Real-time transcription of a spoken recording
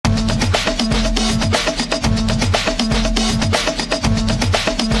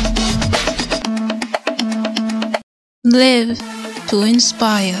Live to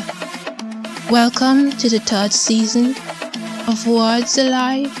inspire. Welcome to the third season of Words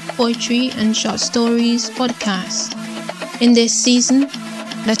Alive Poetry and Short Stories podcast. In this season,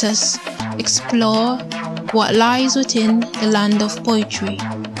 let us explore what lies within the land of poetry.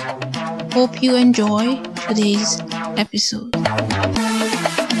 Hope you enjoy today's episode.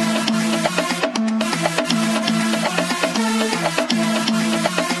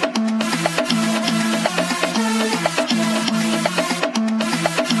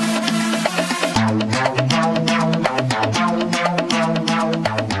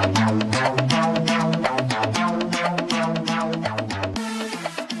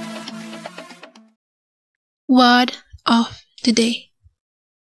 Word of the day.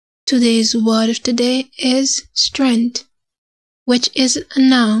 Today's word of the day is strength, which is a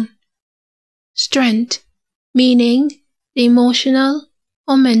noun. Strength, meaning the emotional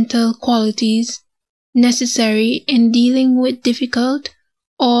or mental qualities necessary in dealing with difficult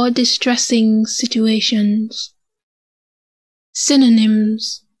or distressing situations.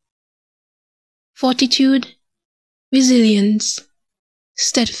 Synonyms: fortitude, resilience,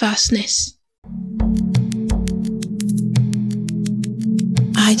 steadfastness.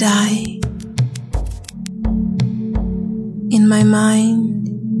 I die. In my mind,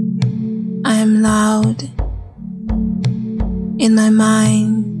 I am loud. In my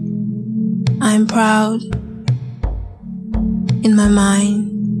mind, I am proud. In my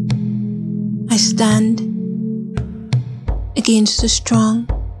mind, I stand against the strong.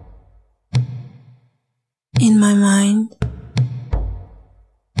 In my mind,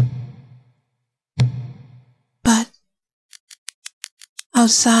 but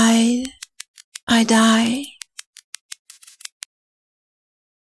outside, I die.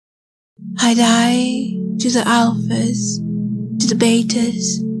 I die to the alphas, to the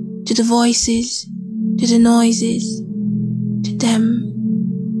betas, to the voices, to the noises, to them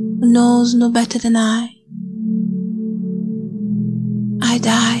who knows no better than I. I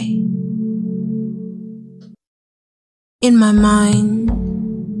die. In my mind,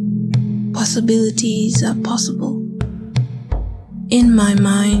 possibilities are possible. In my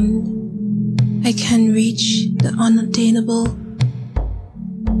mind, I can reach the unattainable.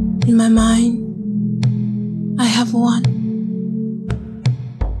 In my mind, I have won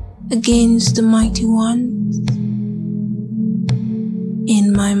against the mighty ones.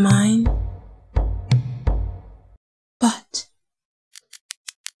 In my mind, but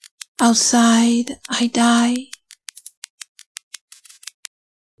outside I die.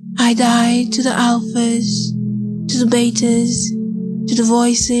 I die to the alphas, to the betas, to the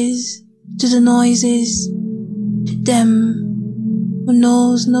voices, to the noises, to them who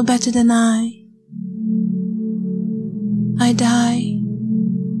knows no better than I. I die.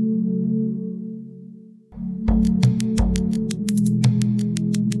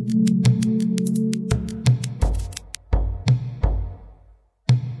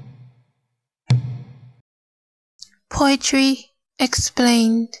 Poetry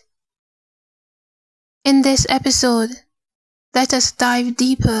Explained. In this episode, let us dive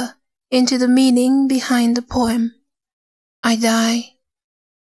deeper into the meaning behind the poem, I Die.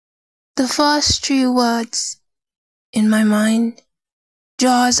 The first three words, in my mind,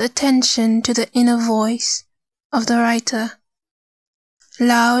 draws attention to the inner voice of the writer.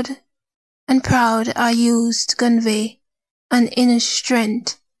 Loud and proud are used to convey an inner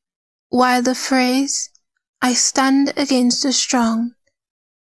strength, while the phrase, I stand against the strong,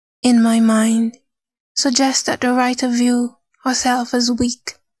 in my mind, suggests that the writer views herself as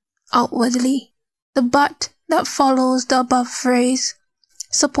weak outwardly. The but that follows the above phrase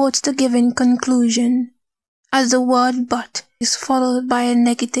supports the given conclusion. As the word but is followed by a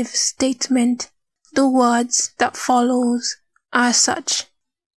negative statement, the words that follows are such: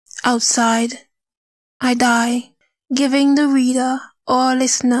 outside, I die, giving the reader or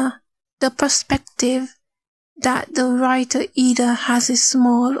listener the perspective that the writer either has a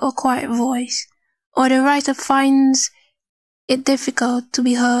small or quiet voice, or the writer finds it difficult to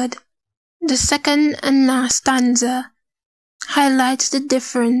be heard. The second and last stanza highlights the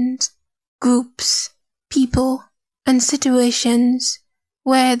different groups, people, and situations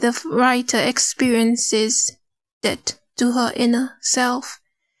where the writer experiences death to her inner self,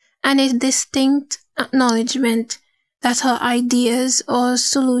 and a distinct acknowledgement that her ideas or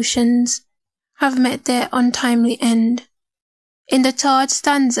solutions have met their untimely end. In the third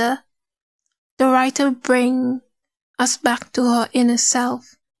stanza, the writer brings us back to her inner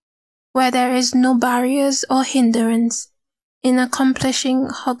self, where there is no barriers or hindrance in accomplishing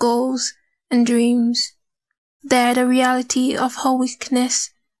her goals and dreams. There the reality of her weakness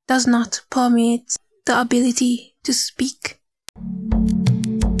does not permeate the ability to speak.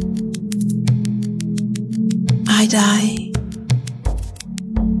 I die.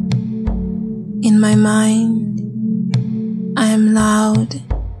 In my mind, I am loud.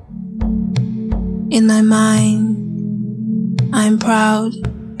 In my mind, I am proud.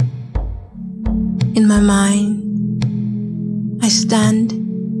 In my mind, I stand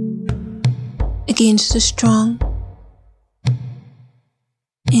against the strong.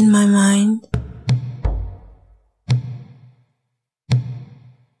 In my mind,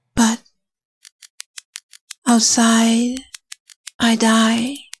 but outside, I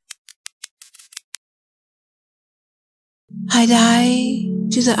die. I die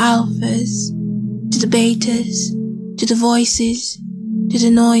to the alphas, to the betas, to the voices, to the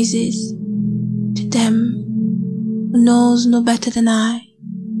noises, to them who knows no better than I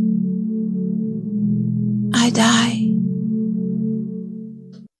die.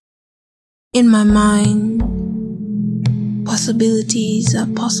 In my mind, possibilities are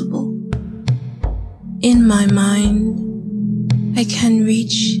possible. In my mind, I can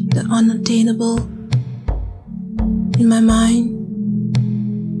reach the unattainable. In my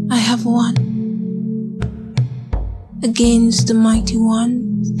mind, I have won against the mighty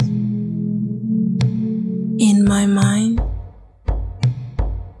ones. In my mind,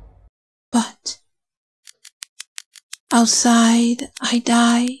 but outside I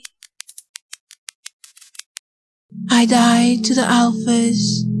die. I die to the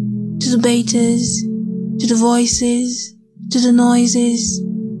alphas, to the betas, to the voices, to the noises,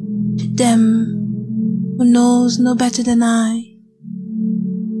 to them who knows no better than I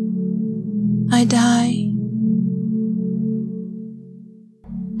die.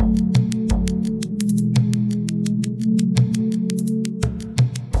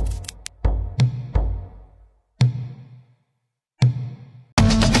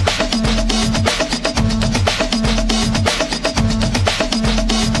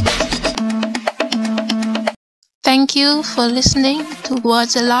 Thank you for listening to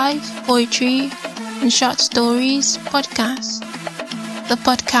Words Alive Poetry and Short Stories podcast. The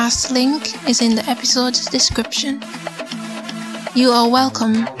podcast link is in the episode's description. You are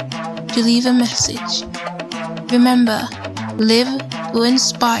welcome to leave a message. Remember, live to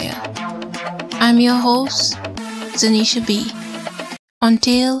inspire. I'm your host, Zanisha B.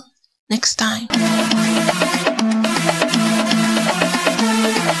 Until next time.